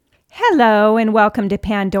Hello and welcome to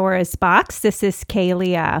Pandora's Box. This is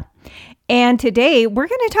Kalia. And today we're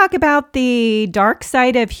going to talk about the dark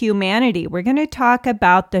side of humanity. We're going to talk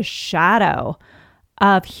about the shadow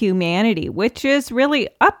of humanity, which is really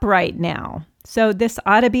up right now. So this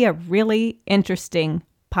ought to be a really interesting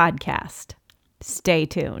podcast. Stay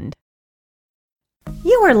tuned.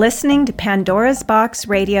 You are listening to Pandora's Box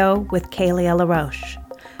Radio with Kalia LaRoche.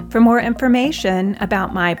 For more information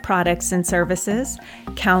about my products and services,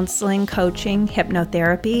 counseling, coaching,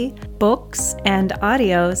 hypnotherapy, books, and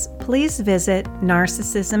audios, please visit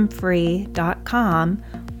narcissismfree.com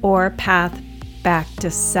or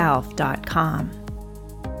pathbacktoself.com.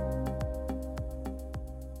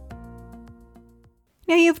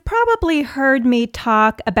 Now, you've probably heard me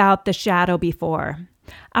talk about the shadow before.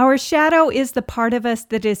 Our shadow is the part of us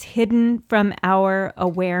that is hidden from our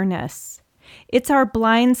awareness. It's our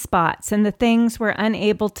blind spots and the things we're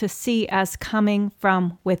unable to see as coming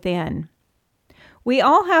from within. We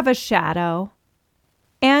all have a shadow,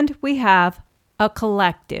 and we have a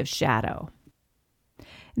collective shadow.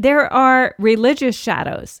 There are religious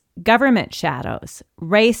shadows, government shadows,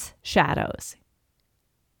 race shadows,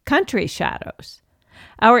 country shadows.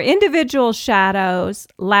 Our individual shadows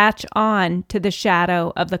latch on to the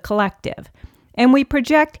shadow of the collective, and we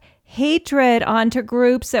project hatred onto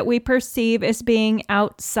groups that we perceive as being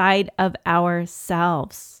outside of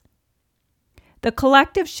ourselves. The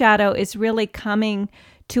collective shadow is really coming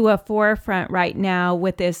to a forefront right now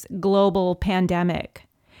with this global pandemic.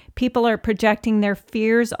 People are projecting their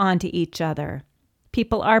fears onto each other.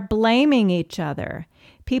 People are blaming each other.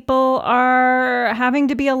 People are having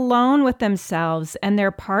to be alone with themselves and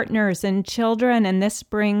their partners and children, and this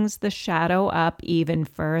brings the shadow up even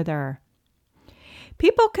further.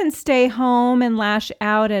 People can stay home and lash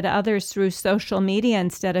out at others through social media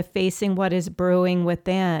instead of facing what is brewing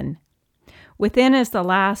within. Within is the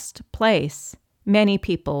last place many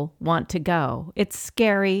people want to go. It's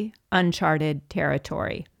scary, uncharted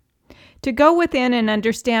territory. To go within and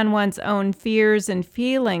understand one's own fears and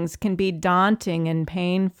feelings can be daunting and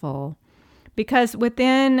painful, because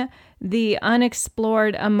within the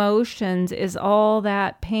unexplored emotions is all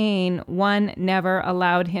that pain one never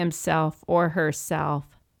allowed himself or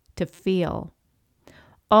herself to feel.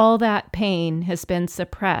 All that pain has been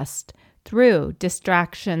suppressed through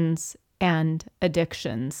distractions and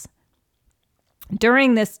addictions.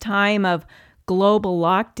 During this time of global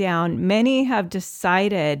lockdown, many have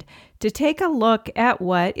decided to take a look at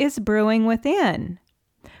what is brewing within,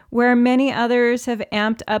 where many others have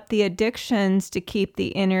amped up the addictions to keep the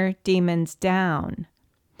inner demons down.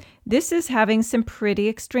 This is having some pretty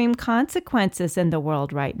extreme consequences in the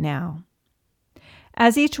world right now.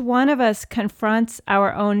 As each one of us confronts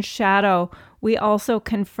our own shadow, we also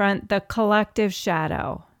confront the collective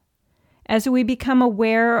shadow. As we become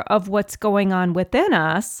aware of what's going on within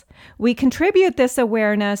us, we contribute this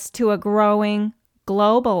awareness to a growing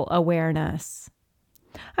global awareness.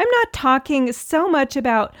 I'm not talking so much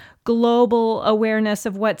about global awareness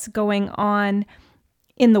of what's going on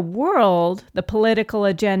in the world, the political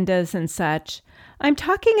agendas and such. I'm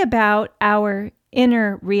talking about our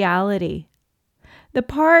inner reality, the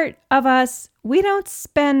part of us we don't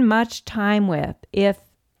spend much time with, if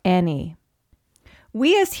any.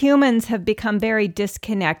 We as humans have become very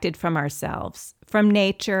disconnected from ourselves, from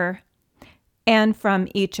nature, and from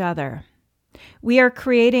each other. We are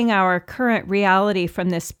creating our current reality from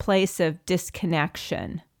this place of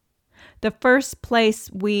disconnection. The first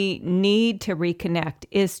place we need to reconnect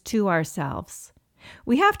is to ourselves.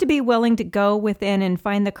 We have to be willing to go within and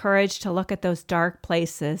find the courage to look at those dark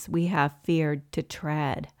places we have feared to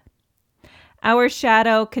tread. Our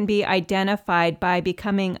shadow can be identified by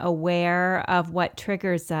becoming aware of what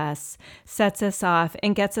triggers us, sets us off,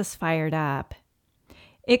 and gets us fired up.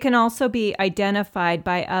 It can also be identified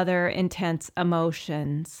by other intense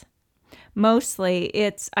emotions. Mostly,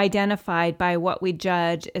 it's identified by what we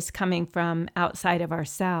judge as coming from outside of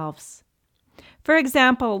ourselves. For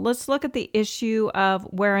example, let's look at the issue of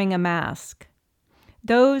wearing a mask.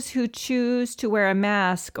 Those who choose to wear a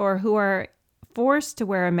mask or who are forced to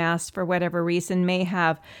wear a mask for whatever reason may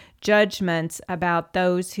have judgments about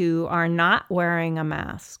those who are not wearing a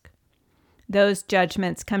mask. Those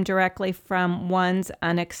judgments come directly from one's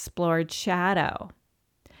unexplored shadow.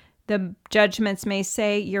 The judgments may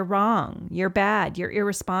say you're wrong, you're bad, you're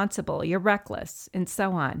irresponsible, you're reckless, and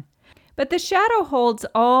so on. But the shadow holds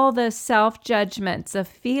all the self-judgments of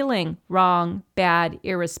feeling wrong, bad,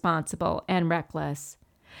 irresponsible, and reckless.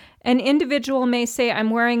 An individual may say, I'm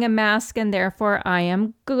wearing a mask and therefore I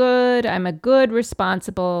am good. I'm a good,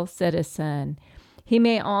 responsible citizen. He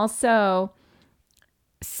may also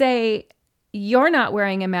say, You're not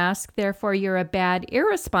wearing a mask, therefore you're a bad,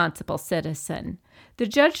 irresponsible citizen. The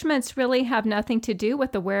judgments really have nothing to do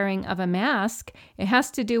with the wearing of a mask. It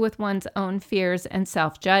has to do with one's own fears and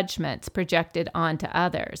self-judgments projected onto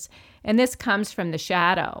others. And this comes from the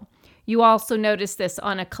shadow. You also notice this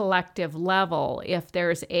on a collective level. If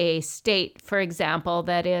there's a state, for example,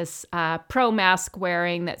 that is pro-mask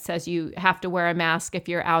wearing, that says you have to wear a mask if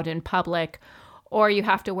you're out in public, or you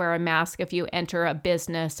have to wear a mask if you enter a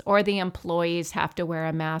business, or the employees have to wear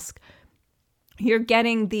a mask, you're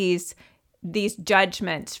getting these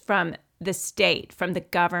judgments from the state, from the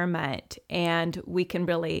government, and we can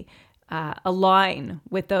really align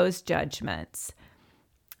with those judgments.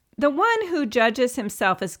 The one who judges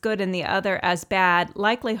himself as good and the other as bad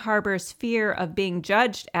likely harbors fear of being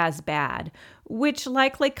judged as bad, which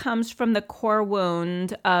likely comes from the core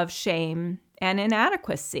wound of shame and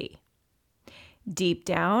inadequacy. Deep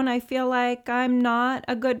down, I feel like I'm not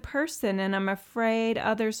a good person, and I'm afraid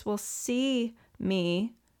others will see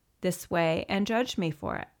me this way and judge me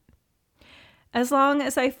for it. As long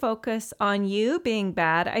as I focus on you being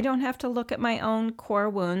bad, I don't have to look at my own core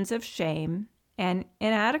wounds of shame and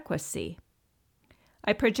inadequacy.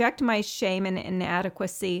 I project my shame and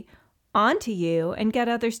inadequacy onto you and get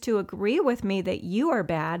others to agree with me that you are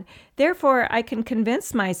bad. Therefore, I can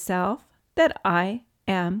convince myself that I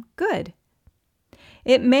am good.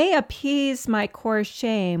 It may appease my core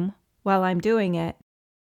shame while I'm doing it,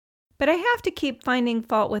 but I have to keep finding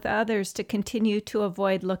fault with others to continue to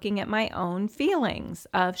avoid looking at my own feelings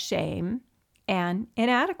of shame and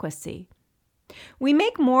inadequacy. We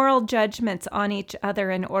make moral judgments on each other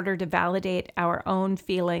in order to validate our own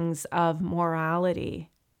feelings of morality.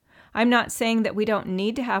 I'm not saying that we don't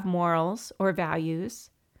need to have morals or values.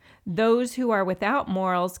 Those who are without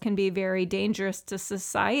morals can be very dangerous to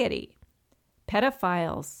society.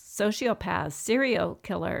 Pedophiles, sociopaths, serial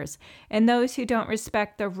killers, and those who don't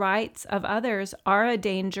respect the rights of others are a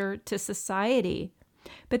danger to society.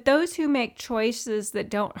 But those who make choices that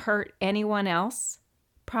don't hurt anyone else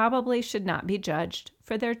probably should not be judged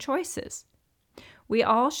for their choices. We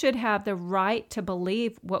all should have the right to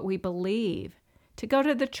believe what we believe, to go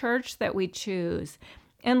to the church that we choose,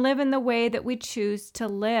 and live in the way that we choose to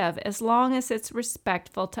live, as long as it's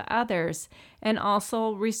respectful to others and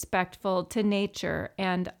also respectful to nature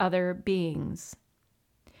and other beings.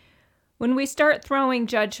 When we start throwing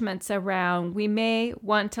judgments around, we may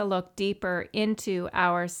want to look deeper into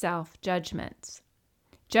our self-judgments.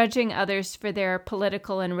 Judging others for their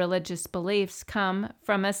political and religious beliefs come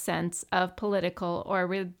from a sense of political or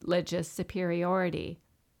religious superiority.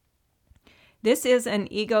 This is an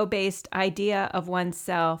ego-based idea of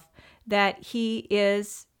oneself that he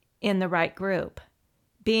is in the right group.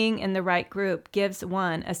 Being in the right group gives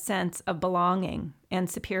one a sense of belonging and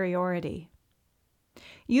superiority.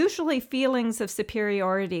 Usually, feelings of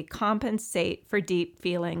superiority compensate for deep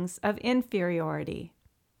feelings of inferiority.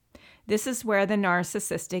 This is where the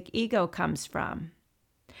narcissistic ego comes from.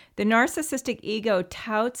 The narcissistic ego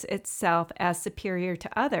touts itself as superior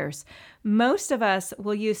to others. Most of us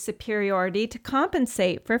will use superiority to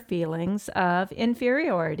compensate for feelings of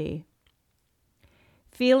inferiority.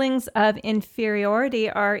 Feelings of inferiority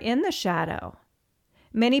are in the shadow.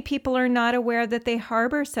 Many people are not aware that they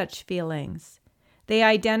harbor such feelings. They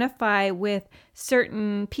identify with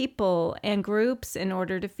certain people and groups in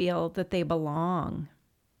order to feel that they belong.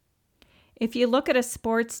 If you look at a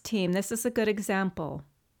sports team, this is a good example.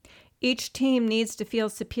 Each team needs to feel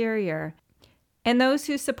superior, and those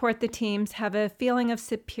who support the teams have a feeling of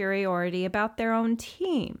superiority about their own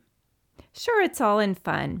team. Sure, it's all in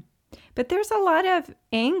fun, but there's a lot of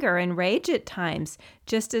anger and rage at times,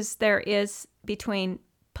 just as there is between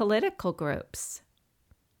political groups.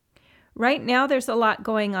 Right now, there's a lot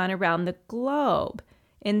going on around the globe.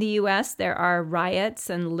 In the U.S., there are riots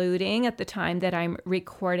and looting at the time that I'm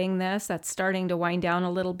recording this. That's starting to wind down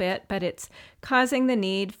a little bit, but it's causing the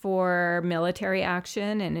need for military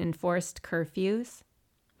action and enforced curfews.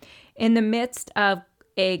 In the midst of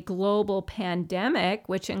a global pandemic,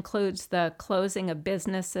 which includes the closing of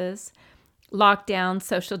businesses, lockdown,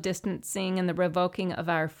 social distancing, and the revoking of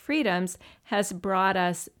our freedoms, has brought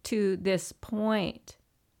us to this point.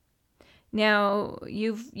 Now,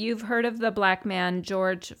 you've heard of the black man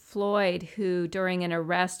George Floyd, who during an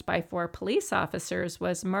arrest by 4 police officers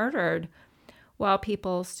was murdered while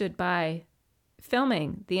people stood by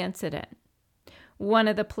filming the incident. One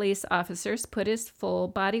of the police officers put his full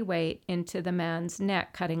body weight into the man's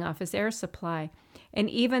neck, cutting off his air supply. And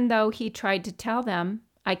even though he tried to tell them,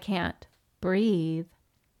 "I can't breathe,"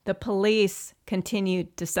 the police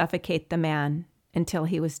continued to suffocate the man until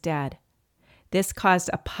he was dead. This caused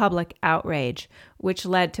a public outrage, which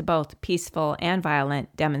led to both peaceful and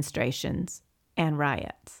violent demonstrations and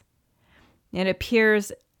riots. It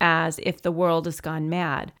appears as if the world has gone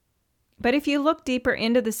mad. But if you look deeper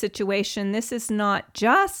into the situation, this is not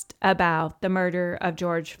just about the murder of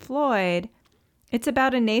George Floyd. It's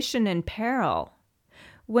about a nation in peril.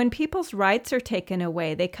 When people's rights are taken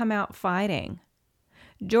away, they come out fighting.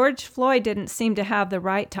 George Floyd didn't seem to have the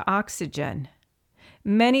right to oxygen.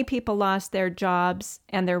 Many people lost their jobs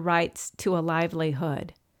and their rights to a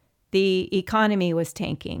livelihood. The economy was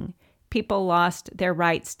tanking. People lost their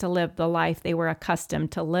rights to live the life they were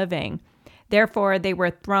accustomed to living. Therefore, they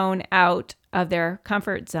were thrown out of their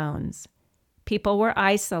comfort zones. People were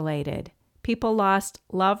isolated. People lost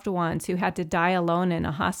loved ones who had to die alone in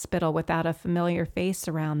a hospital without a familiar face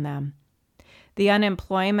around them. The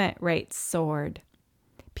unemployment rate soared.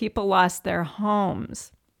 People lost their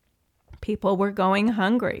homes. People were going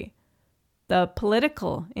hungry. The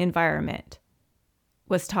political environment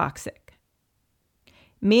was toxic.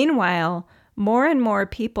 Meanwhile, more and more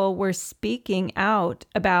people were speaking out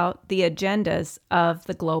about the agendas of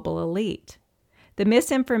the global elite. The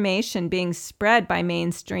misinformation being spread by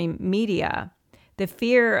mainstream media, the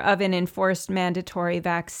fear of an enforced mandatory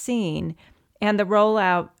vaccine, and the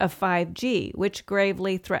rollout of 5G, which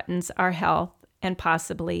gravely threatens our health and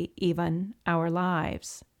possibly even our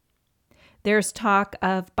lives. There's talk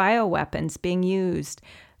of bioweapons being used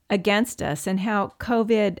against us and how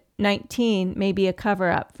COVID-19 may be a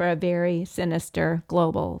cover-up for a very sinister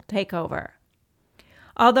global takeover.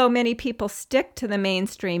 Although many people stick to the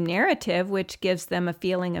mainstream narrative, which gives them a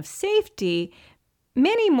feeling of safety,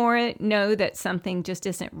 many more know that something just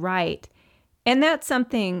isn't right, and that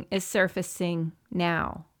something is surfacing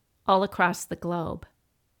now all across the globe.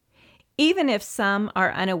 Even if some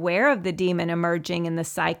are unaware of the demon emerging in the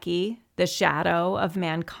psyche, the shadow of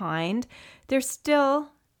mankind, they're still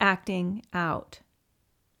acting out.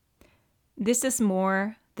 This is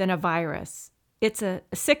more than a virus. It's a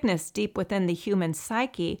sickness deep within the human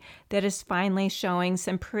psyche that is finally showing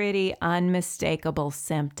some pretty unmistakable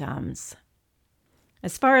symptoms.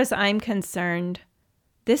 As far as I'm concerned,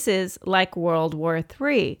 this is like World War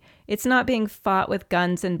III. It's not being fought with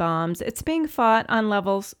guns and bombs. It's being fought on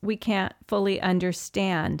levels we can't fully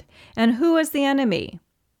understand. And who is the enemy?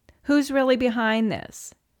 Who's really behind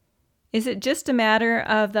this? Is it just a matter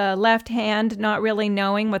of the left hand not really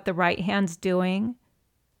knowing what the right hand's doing?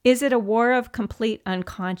 Is it a war of complete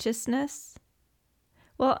unconsciousness?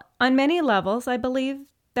 Well, on many levels, I believe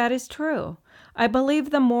that is true. I believe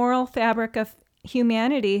the moral fabric of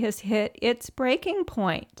humanity has hit its breaking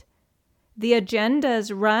point. The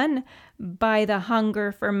agendas run by the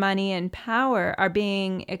hunger for money and power are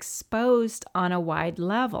being exposed on a wide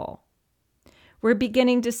level. We're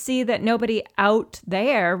beginning to see that nobody out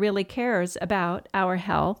there really cares about our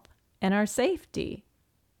health and our safety.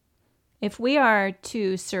 If we are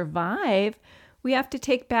to survive, we have to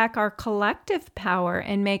take back our collective power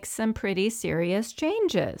and make some pretty serious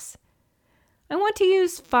changes. I want to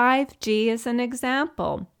use 5G as an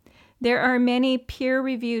example. There are many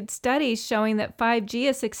peer-reviewed studies showing that 5G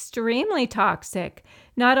is extremely toxic,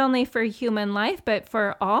 not only for human life, but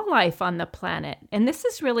for all life on the planet. And this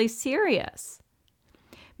is really serious.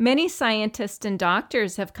 Many scientists and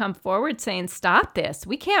doctors have come forward saying, stop this.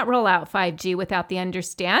 We can't roll out 5G without the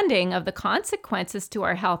understanding of the consequences to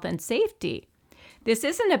our health and safety. This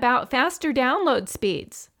isn't about faster download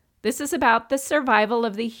speeds. This is about the survival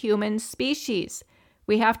of the human species.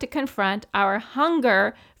 We have to confront our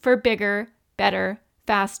hunger for bigger, better,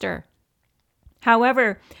 faster.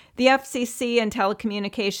 However, the FCC and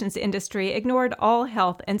telecommunications industry ignored all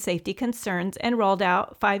health and safety concerns and rolled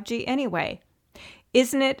out 5G anyway.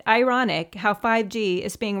 Isn't it ironic how 5G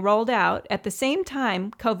is being rolled out at the same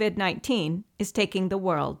time COVID-19 is taking the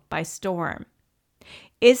world by storm?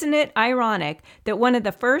 Isn't it ironic that one of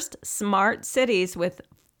the first smart cities with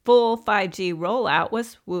full 5G rollout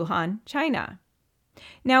was Wuhan, China?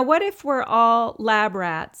 Now, what if we're all lab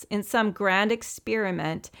rats in some grand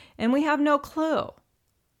experiment and we have no clue?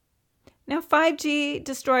 Now, 5G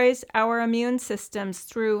destroys our immune systems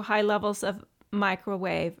through high levels of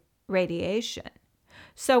microwave radiation.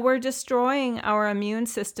 So we're destroying our immune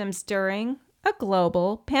systems during a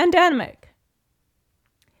global pandemic.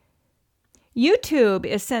 YouTube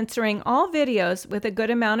is censoring all videos with a good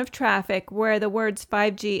amount of traffic where the words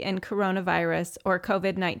 5G and coronavirus or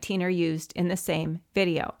COVID-19 are used in the same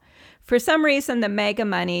video. For some reason, the mega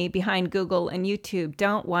money behind Google and YouTube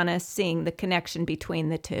don't want us seeing the connection between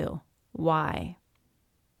the two. Why?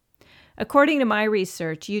 According to my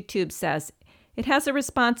research, YouTube says It has a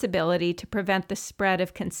responsibility to prevent the spread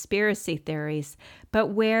of conspiracy theories. But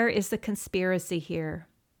where is the conspiracy here?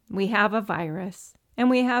 We have a virus, and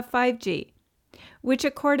we have 5G, which,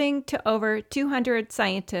 according to over 200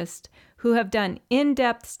 scientists who have done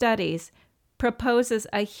in-depth studies, proposes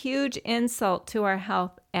a huge insult to our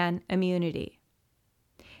health and immunity.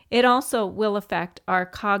 It also will affect our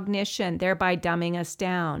cognition, thereby dumbing us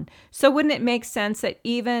down. So wouldn't it make sense that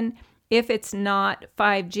even if it's not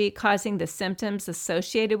 5G causing the symptoms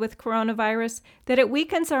associated with coronavirus, that it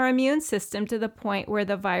weakens our immune system to the point where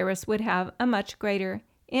the virus would have a much greater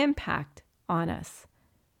impact on us?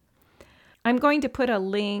 I'm going to put a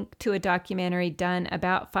link to a documentary done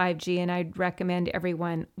about 5G, and I'd recommend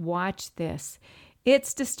everyone watch this.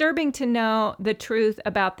 It's disturbing to know the truth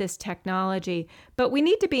about this technology, but we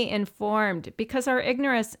need to be informed because our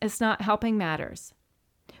ignorance is not helping matters.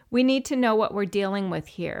 We need to know what we're dealing with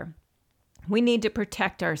here. We need to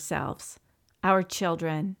protect ourselves, our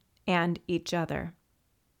children, and each other.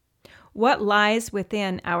 What lies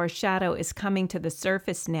within our shadow is coming to the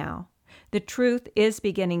surface now. The truth is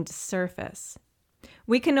beginning to surface.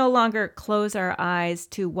 We can no longer close our eyes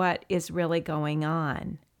to what is really going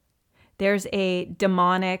on. There's a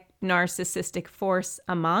demonic, narcissistic force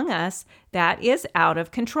among us that is out of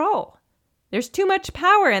control. There's too much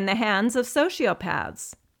power in the hands of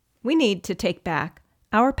sociopaths. We need to take back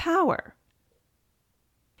our power.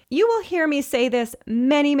 You will hear me say this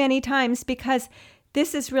many, many times because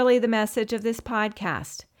this is really the message of this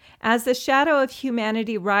podcast. As the shadow of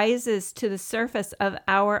humanity rises to the surface of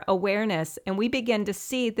our awareness and we begin to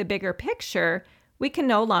see the bigger picture, we can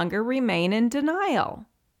no longer remain in denial.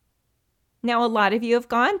 Now, a lot of you have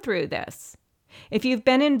gone through this. If you've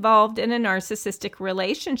been involved in a narcissistic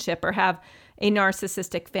relationship or have a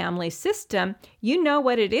narcissistic family system, you know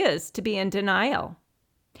what it is to be in denial.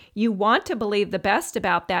 You want to believe the best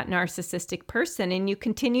about that narcissistic person, and you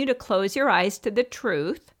continue to close your eyes to the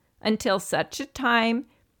truth until such a time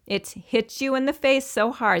it hits you in the face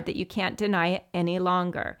so hard that you can't deny it any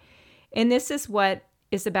longer. And this is what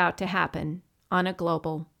is about to happen on a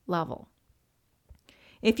global level.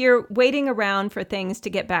 If you're waiting around for things to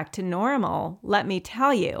get back to normal, let me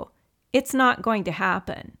tell you, it's not going to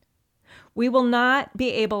happen. We will not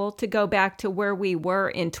be able to go back to where we were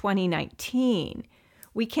in 2019.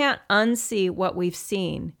 We can't unsee what we've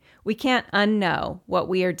seen. We can't unknow what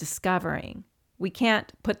we are discovering. We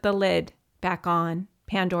can't put the lid back on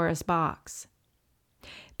Pandora's box.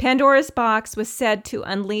 Pandora's box was said to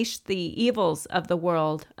unleash the evils of the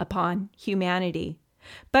world upon humanity.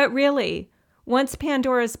 But really, once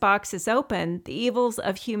Pandora's box is open, the evils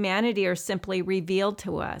of humanity are simply revealed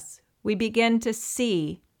to us. We begin to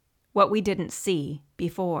see what we didn't see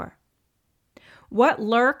before. What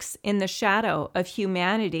lurks in the shadow of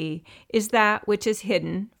humanity is that which is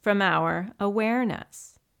hidden from our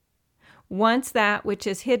awareness. Once that which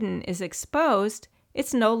is hidden is exposed,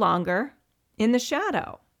 it's no longer in the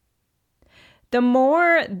shadow. The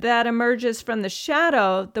more that emerges from the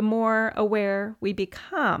shadow, the more aware we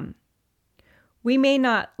become. We may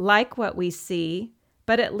not like what we see,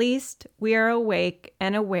 but at least we are awake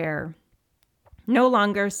and aware, no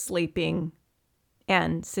longer sleeping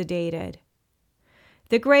and sedated.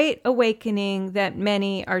 The great awakening that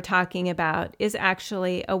many are talking about is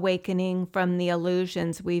actually awakening from the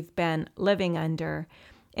illusions we've been living under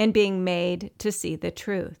and being made to see the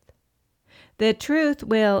truth. The truth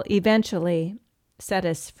will eventually set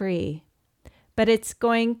us free, but it's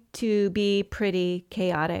going to be pretty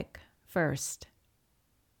chaotic first.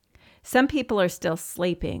 Some people are still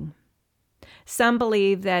sleeping. Some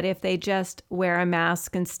believe that if they just wear a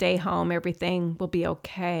mask and stay home, everything will be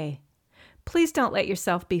okay. Please don't let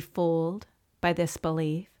yourself be fooled by this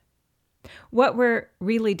belief. What we're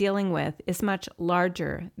really dealing with is much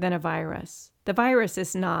larger than a virus. The virus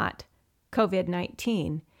is not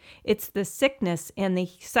COVID-19. It's the sickness in the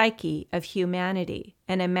psyche of humanity,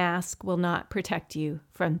 and a mask will not protect you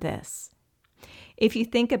from this. If you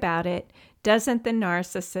think about it, doesn't the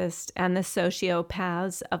narcissist and the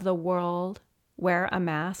sociopaths of the world wear a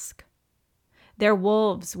mask? They're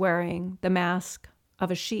wolves wearing the mask of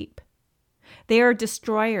a sheep. They are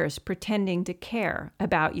destroyers pretending to care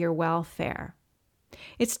about your welfare.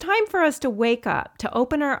 It's time for us to wake up, to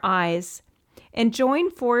open our eyes, and join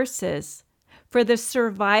forces for the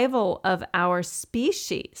survival of our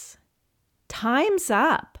species. Time's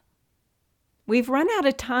up. We've run out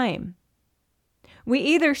of time. We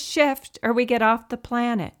either shift or we get off the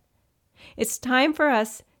planet. It's time for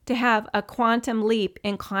us to have a quantum leap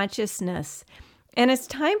in consciousness. And it's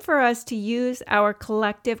time for us to use our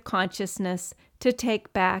collective consciousness to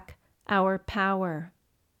take back our power.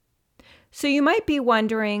 So you might be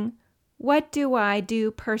wondering, What do I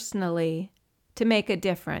do personally to make a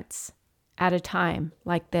difference at a time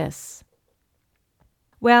like this?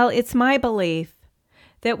 Well, it's my belief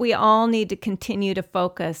that we all need to continue to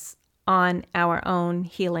focus on our own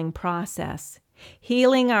healing process,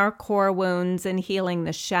 healing our core wounds and healing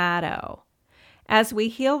the shadow. As we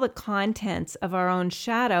heal the contents of our own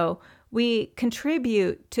shadow, we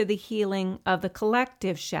contribute to the healing of the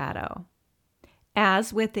collective shadow.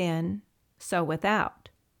 As within, so without.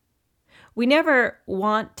 We never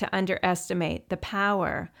want to underestimate the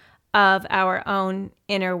power of our own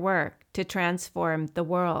inner work to transform the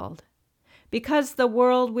world, because the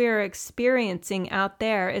world we're experiencing out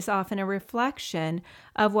there is often a reflection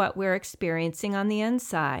of what we're experiencing on the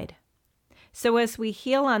inside. So as we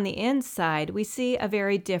heal on the inside, we see a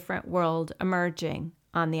very different world emerging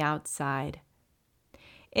on the outside.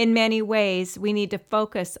 In many ways, we need to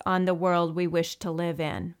focus on the world we wish to live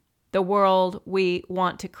in, the world we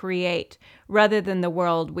want to create, rather than the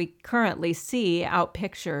world we currently see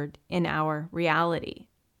outpictured in our reality,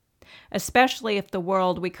 especially if the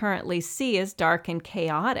world we currently see is dark and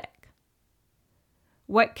chaotic.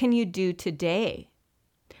 What can you do today?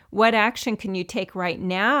 What action can you take right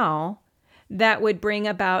now that would bring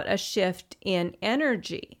about a shift in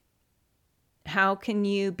energy? How can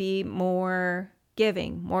you be more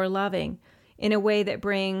giving, more loving, in a way that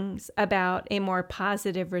brings about a more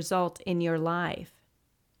positive result in your life?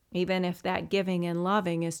 Even if that giving and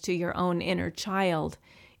loving is to your own inner child,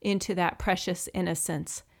 into that precious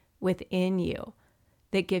innocence within you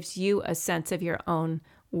that gives you a sense of your own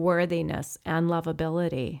worthiness and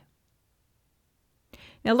lovability.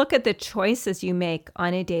 Now look at the choices you make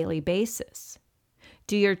on a daily basis.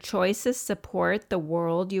 Do your choices support the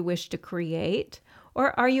world you wish to create,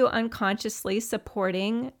 or are you unconsciously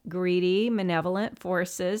supporting greedy, malevolent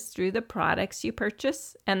forces through the products you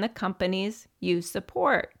purchase and the companies you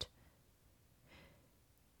support?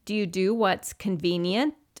 Do you do what's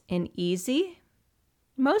convenient and easy?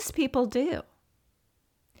 Most people do.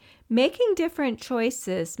 Making different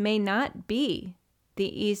choices may not be the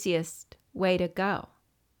easiest way to go,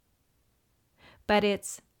 but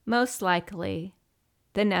it's most likely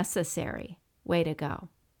the necessary way to go.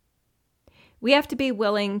 We have to be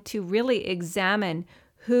willing to really examine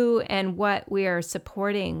who and what we are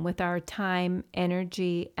supporting with our time,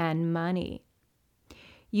 energy, and money.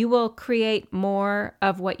 You will create more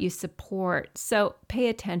of what you support, so pay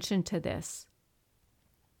attention to this.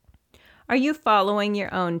 Are you following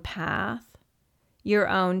your own path, your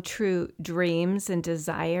own true dreams and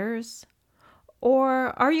desires?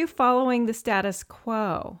 Or are you following the status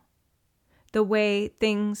quo, the way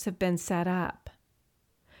things have been set up?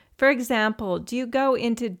 For example, do you go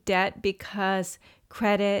into debt because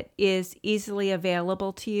credit is easily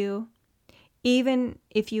available to you, even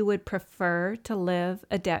if you would prefer to live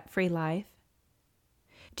a debt-free life?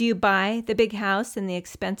 Do you buy the big house and the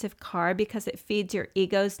expensive car because it feeds your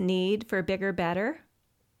ego's need for bigger, better,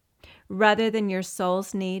 rather than your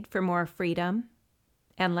soul's need for more freedom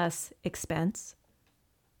and less expense?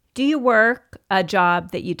 Do you work a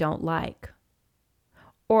job that you don't like?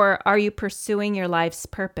 Or are you pursuing your life's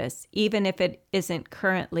purpose, even if it isn't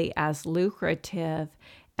currently as lucrative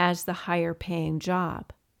as the higher paying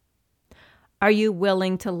job? Are you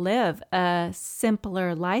willing to live a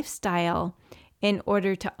simpler lifestyle in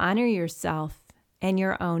order to honor yourself and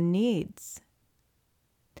your own needs?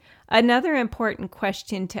 Another important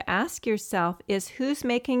question to ask yourself is, who's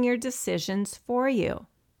making your decisions for you?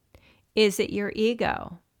 Is it your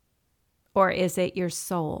ego, or is it your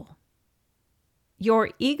soul?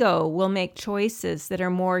 Your ego will make choices that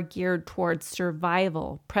are more geared towards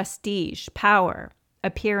survival, prestige, power,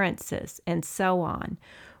 appearances, and so on,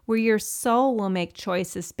 where your soul will make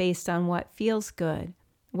choices based on what feels good,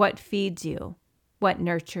 what feeds you, what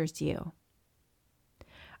nurtures you.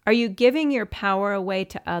 Are you giving your power away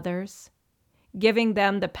to others, giving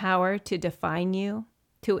them the power to define you,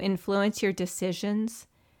 to influence your decisions,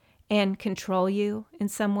 and control you in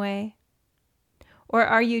some way? Or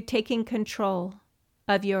are you taking control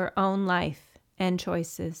of your own life and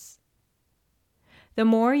choices? The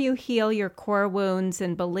more you heal your core wounds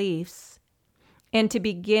and beliefs, and to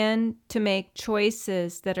begin to make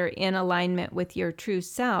choices that are in alignment with your true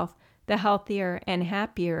self, the healthier and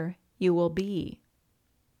happier you will be.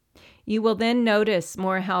 You will then notice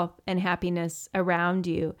more health and happiness around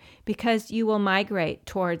you because you will migrate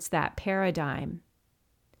towards that paradigm.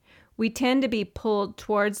 We tend to be pulled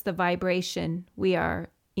towards the vibration we are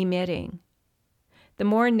emitting. The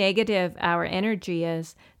more negative our energy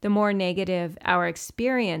is, the more negative our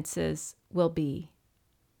experiences will be.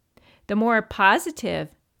 The more positive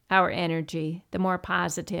our energy, the more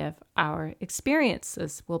positive our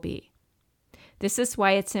experiences will be. This is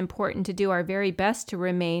why it's important to do our very best to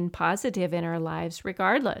remain positive in our lives,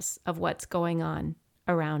 regardless of what's going on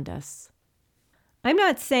around us. I'm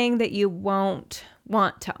not saying that you won't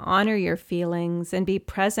want to honor your feelings and be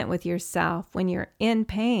present with yourself when you're in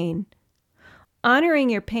pain. Honoring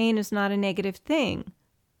your pain is not a negative thing.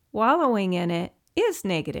 Wallowing in it is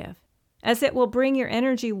negative, as it will bring your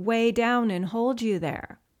energy way down and hold you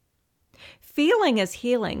there. Feeling is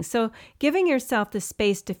healing, so giving yourself the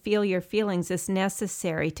space to feel your feelings is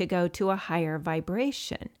necessary to go to a higher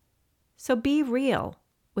vibration. So be real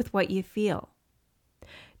with what you feel.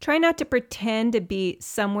 Try not to pretend to be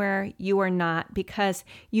somewhere you are not because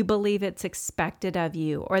you believe it's expected of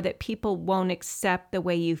you or that people won't accept the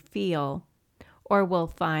way you feel or will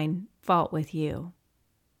find fault with you.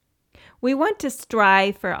 We want to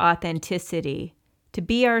strive for authenticity, to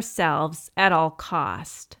be ourselves at all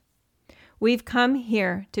cost. We've come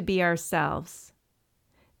here to be ourselves.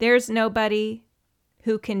 There's nobody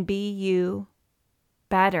who can be you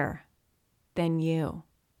better than you.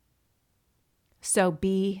 So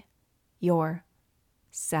be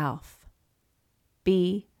yourself.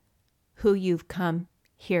 Be who you've come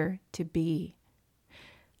here to be.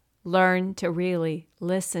 Learn to really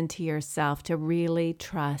listen to yourself, to really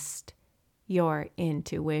trust your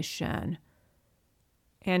intuition,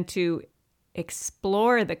 and to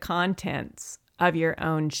explore the contents of your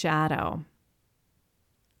own shadow.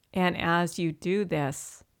 And as you do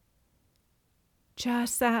this,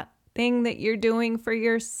 just that thing that you're doing for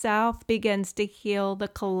yourself begins to heal the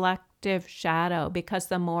collective shadow, because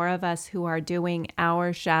the more of us who are doing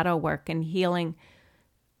our shadow work and healing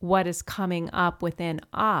what is coming up within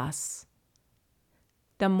us,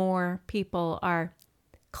 the more people are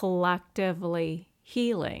collectively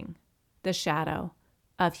healing the shadow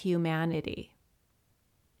of humanity.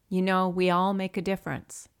 You know, we all make a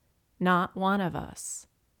difference. Not one of us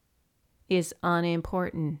is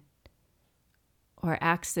unimportant or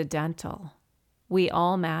accidental. We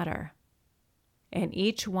all matter. And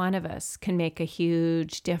each one of us can make a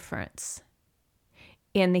huge difference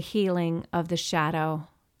in the healing of the shadow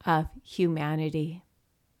of humanity.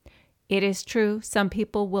 It is true, some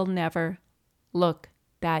people will never look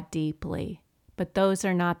that deeply, but those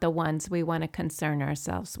are not the ones we want to concern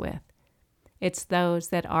ourselves with. It's those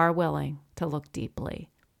that are willing to look deeply.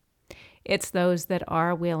 It's those that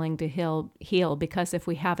are willing to heal, because if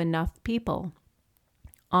we have enough people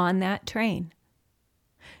on that train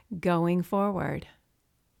going forward,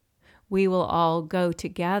 we will all go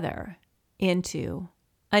together into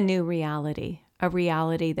a new reality, a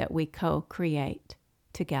reality that we co-create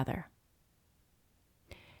together.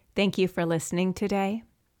 Thank you for listening today.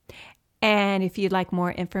 And if you'd like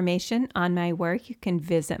more information on my work, you can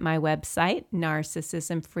visit my website,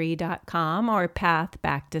 narcissismfree.com or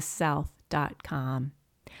pathbacktoself.com.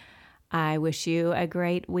 I wish you a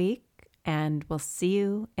great week, and we'll see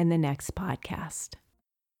you in the next podcast.